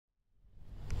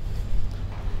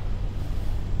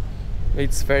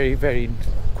It's very, very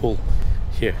cool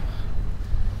here.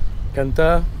 Can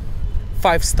Tho,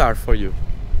 5-star for you.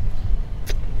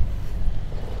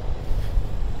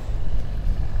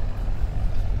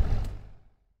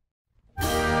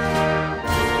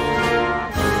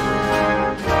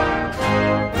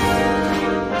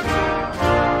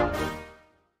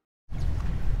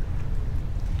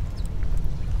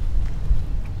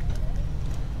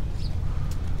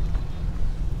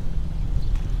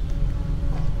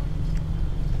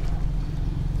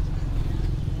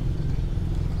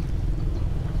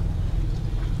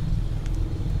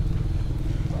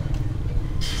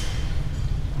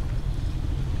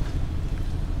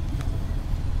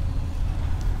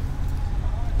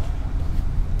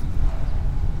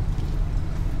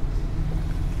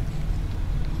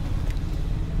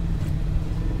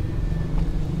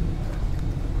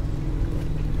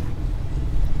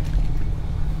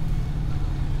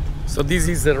 So this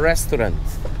is a restaurant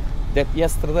that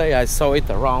yesterday I saw it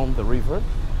around the river.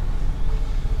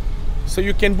 So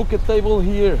you can book a table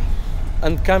here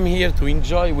and come here to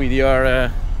enjoy with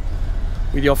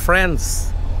your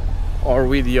friends or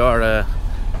with your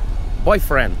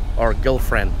boyfriend or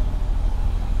girlfriend.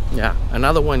 Yeah,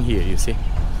 another one here, you see.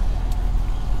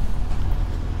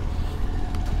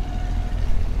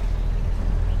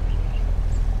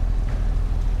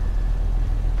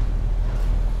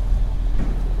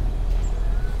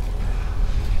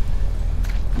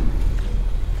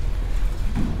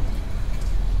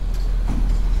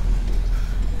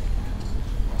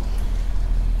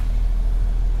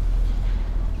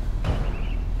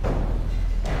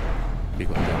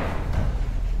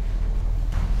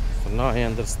 So now I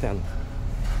understand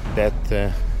that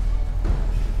the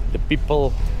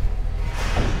people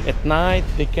at night,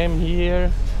 they came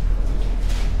here,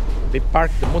 they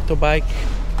park the motorbike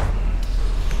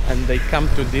and they come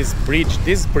to this bridge.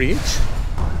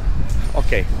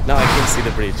 Okay, now I can see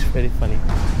the bridge. Very funny.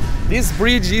 This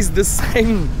bridge is the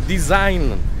same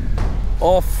design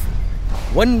of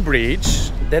one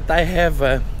bridge that I have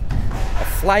a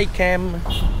fly cam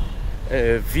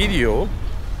video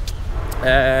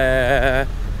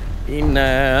in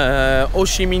Ho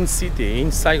Chi Minh City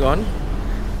in Saigon,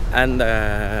 and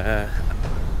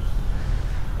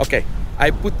okay,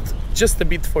 I put just a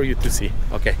bit for you to see.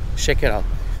 Okay, check it out.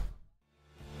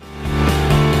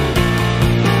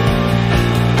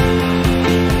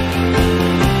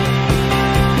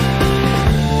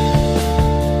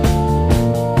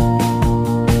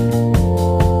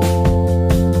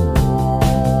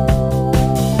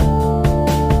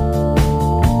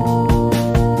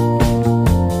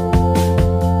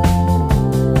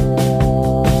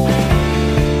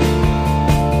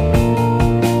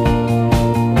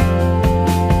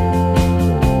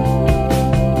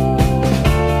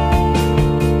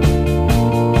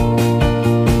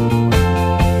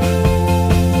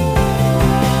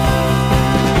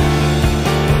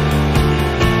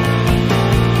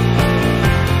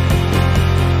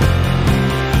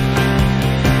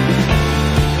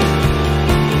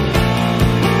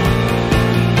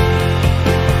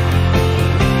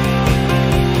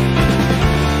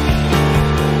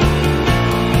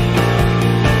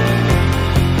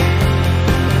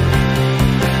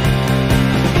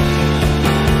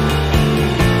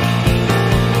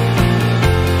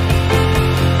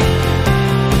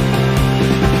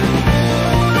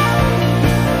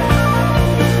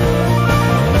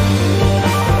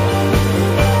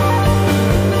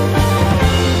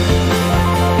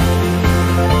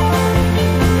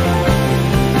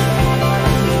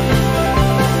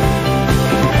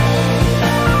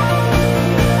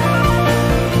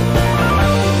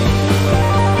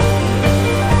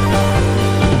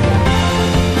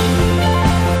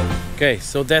 Okay,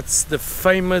 so that's the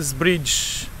famous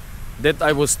bridge that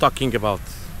I was talking about.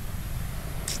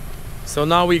 So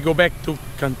now we go back to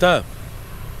Can Tho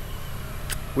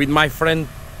with my friend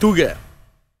Tuga.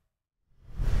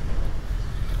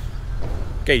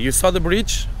 Okay, you saw the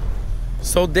bridge?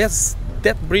 So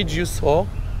that bridge you saw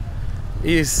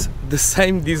is the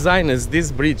same design as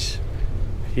this bridge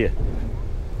here.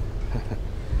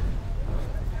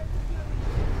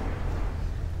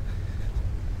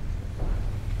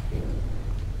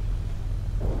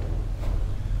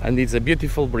 And it's a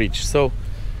beautiful bridge. So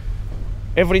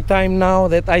every time now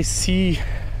that I see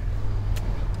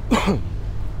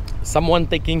someone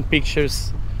taking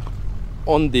pictures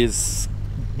on this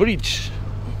bridge,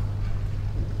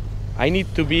 I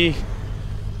need to be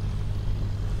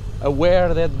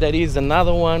aware that there is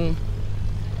another one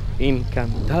in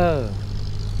Can Tho.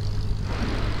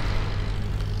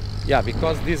 Yeah,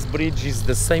 because this bridge is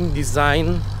the same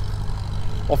design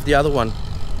of the other one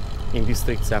in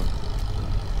District 7.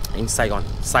 in Saigon.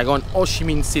 Saigon, Ho Chi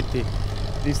Minh City,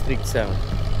 District 7.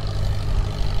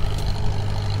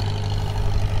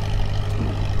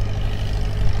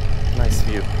 Nice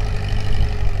view.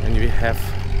 And we have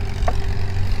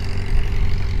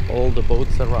all the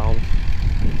boats around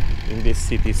in this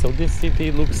city. So this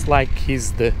city looks like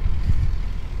is the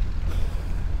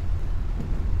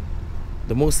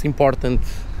most important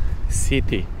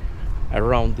city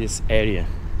around this area,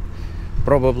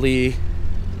 probably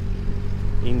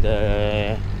in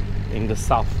the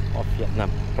south of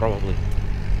Vietnam, probably.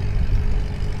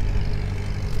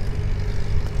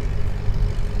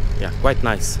 Yeah, quite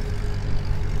nice.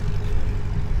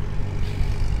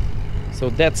 So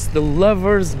that's the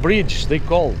Lovers Bridge, they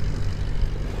call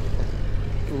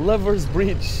Lovers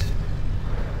Bridge.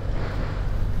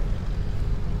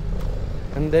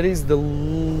 And there is the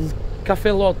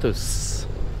Cafe Lotus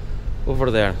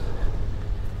over there.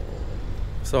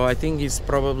 So I think it's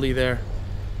probably there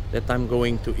that I'm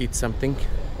going to eat something.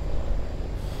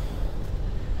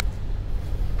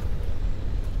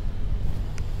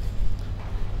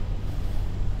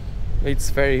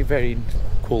 It's very, very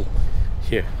cool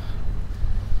here.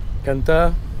 Can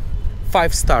Tho,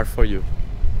 5-star for you.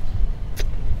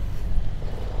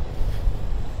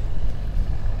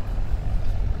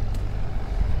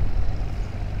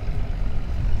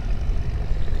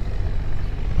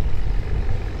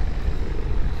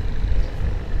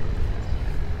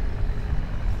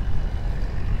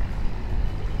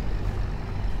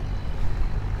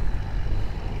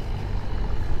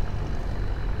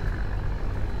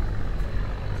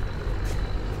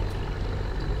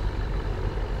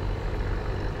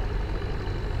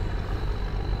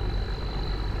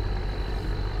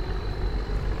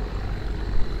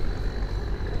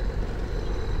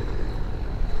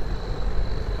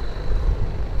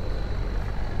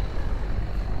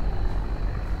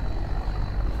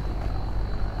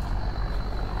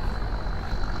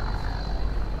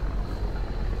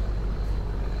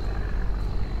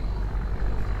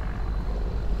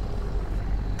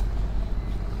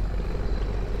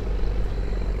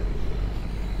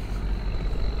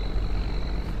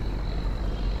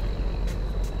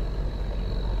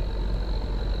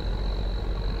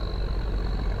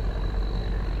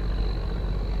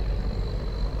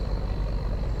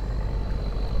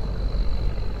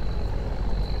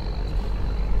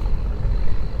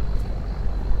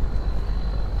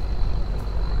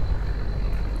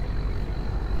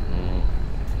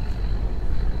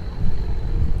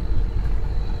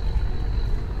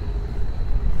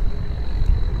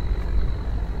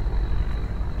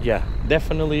 Yeah,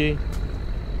 definitely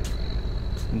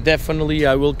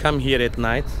I will come here at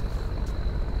night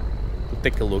to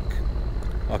take a look.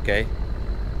 Okay,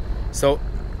 so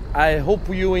I hope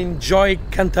you enjoy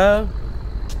Can Tho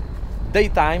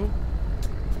daytime,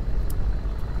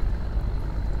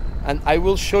 and I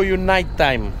will show you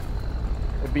nighttime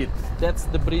a bit. That's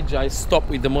the bridge. I stop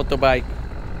with the motorbike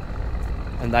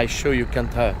and I show you Can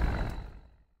Tho.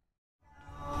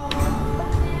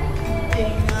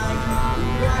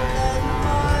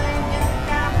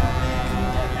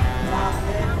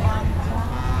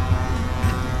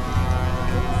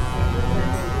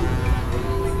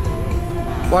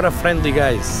 What a friendly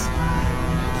guys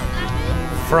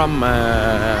from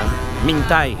Minh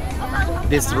Thai,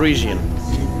 this region.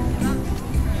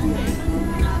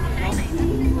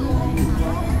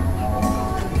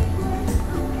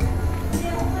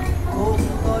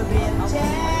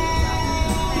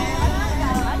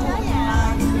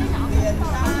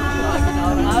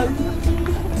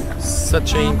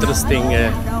 Such an interesting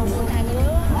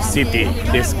city,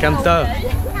 this Can Tho.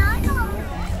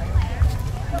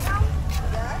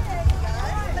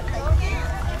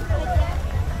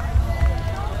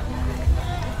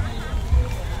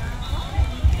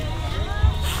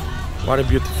 What a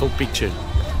beautiful picture.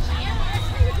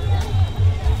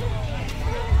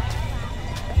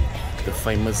 The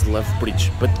famous Love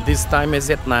Bridge, but this time is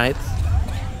at night.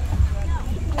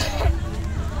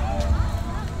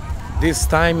 This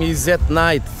time is at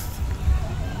night.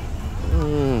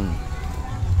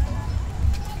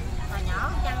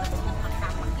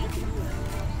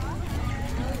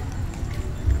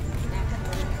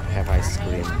 Have ice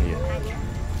cream here.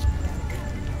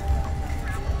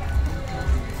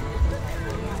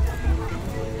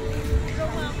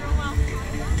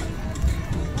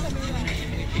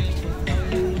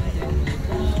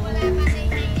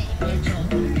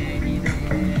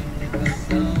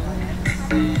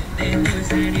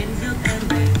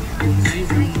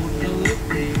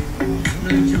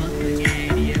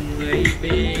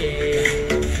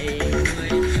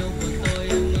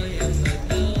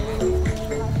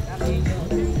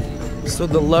 So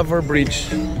the Lover Bridge.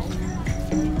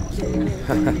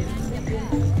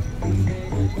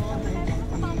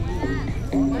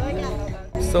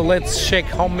 So let's check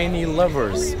how many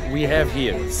lovers we have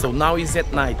here. So now is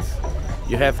at night.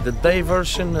 You have the day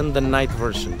version and the night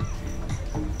version.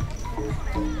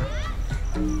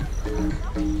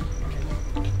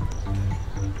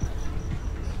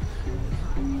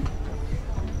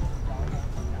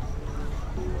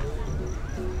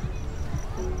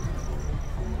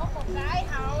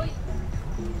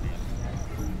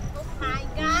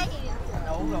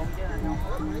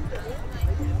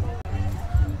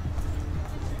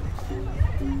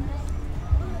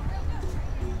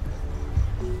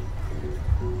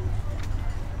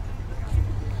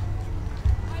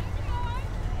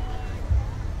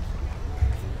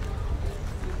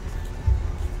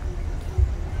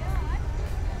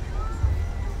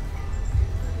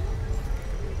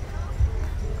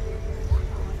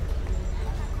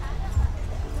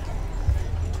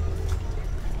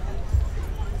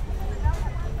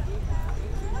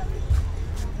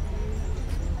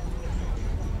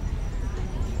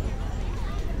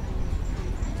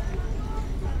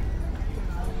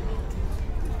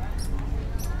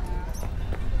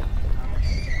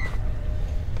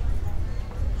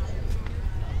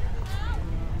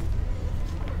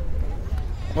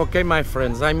 Okay, my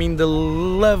friends, I'm in the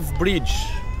Love Bridge.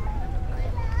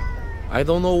 I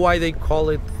don't know why they call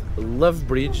it Love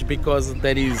Bridge, because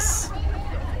there is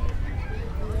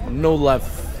no love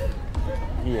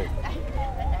here.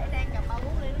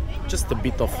 Just a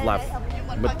bit of love,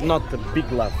 but not a big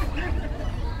love.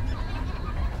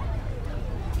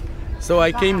 So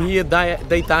I came here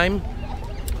daytime.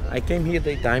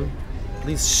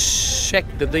 Please check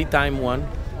the daytime one.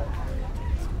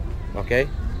 Okay?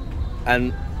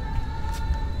 And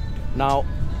now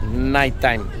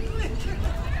nighttime.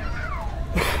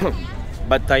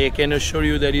 But I can assure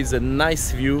you there is a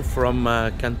nice view from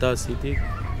Can Tho city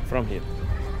from here,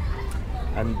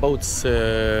 and boats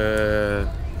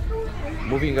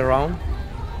moving around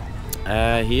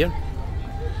here,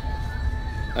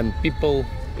 and people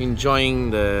enjoying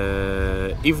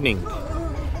the evening,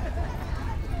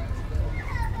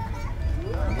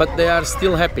 but they are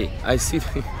still happy. I see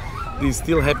they're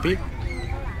still happy.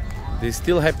 They're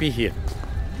still happy here.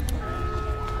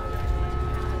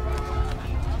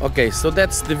 Okay, so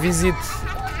that's the visit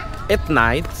at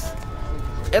night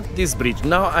at this bridge.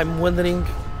 Now I'm wondering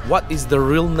what is the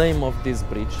real name of this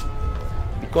bridge,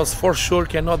 because for sure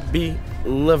cannot be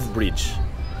Love Bridge.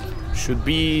 Should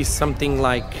be something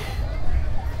like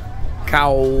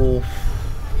Khao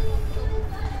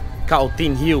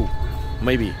Tin Hill,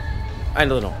 maybe. I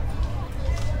don't know.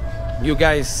 You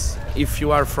guys, if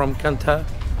you are from Can Tho,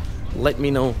 let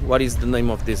me know what is the name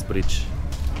of this bridge.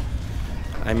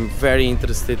 I'm very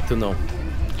interested to know.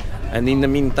 And in the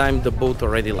meantime, the boat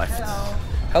already left.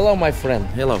 Hello, my friend.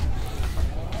 Hello.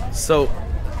 So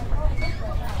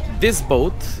this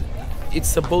boat,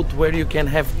 it's a boat where you can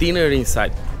have dinner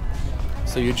inside.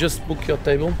 So you just book your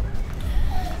table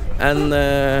and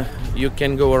you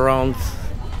can go around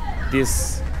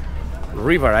this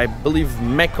river. I believe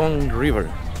Mekong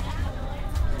River.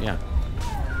 Yeah.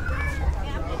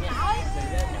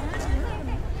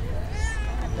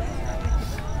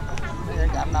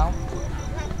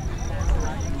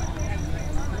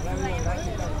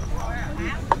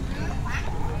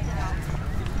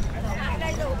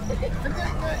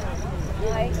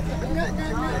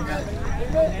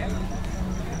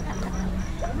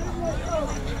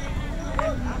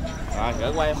 Rồi,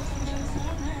 gửi qua em.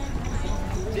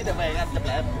 Tí nữa về anh chụp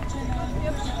lại em.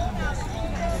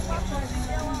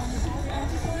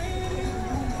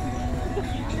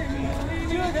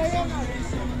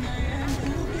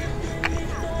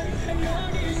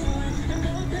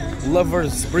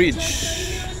 Lover's Bridge.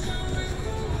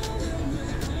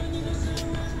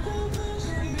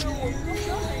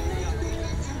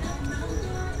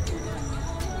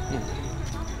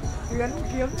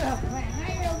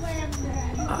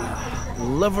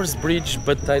 Lover's Bridge,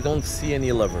 but I don't see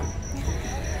any lover.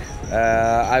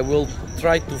 I will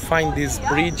try to find this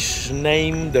bridge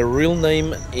name, the real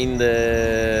name, in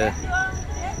the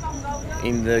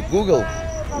Google,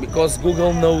 because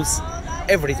Google knows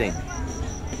everything.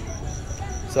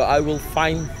 So I will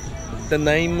find the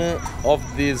name of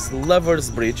this Lover's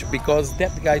Bridge, because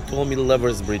that guy told me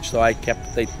Lover's Bridge, so I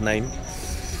kept that name.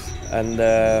 And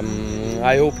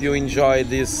I hope you enjoy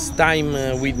this time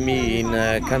with me in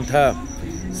Can Tho.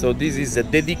 So this is a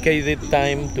dedicated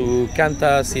time to Can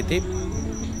Tho city,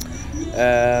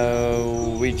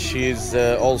 which is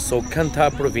also Can Tho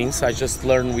province. I just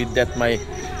learned with that my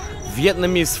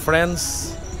Vietnamese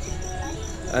friends,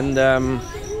 and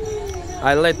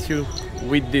I let you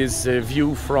with this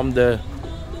view from the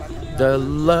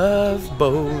love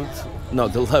boat, no,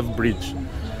 the love bridge.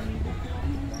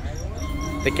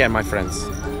 Take care, my friends.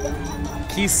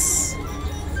 Kiss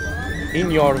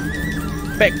in your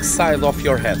back side of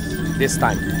your head this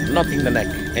time, not in the neck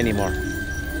anymore.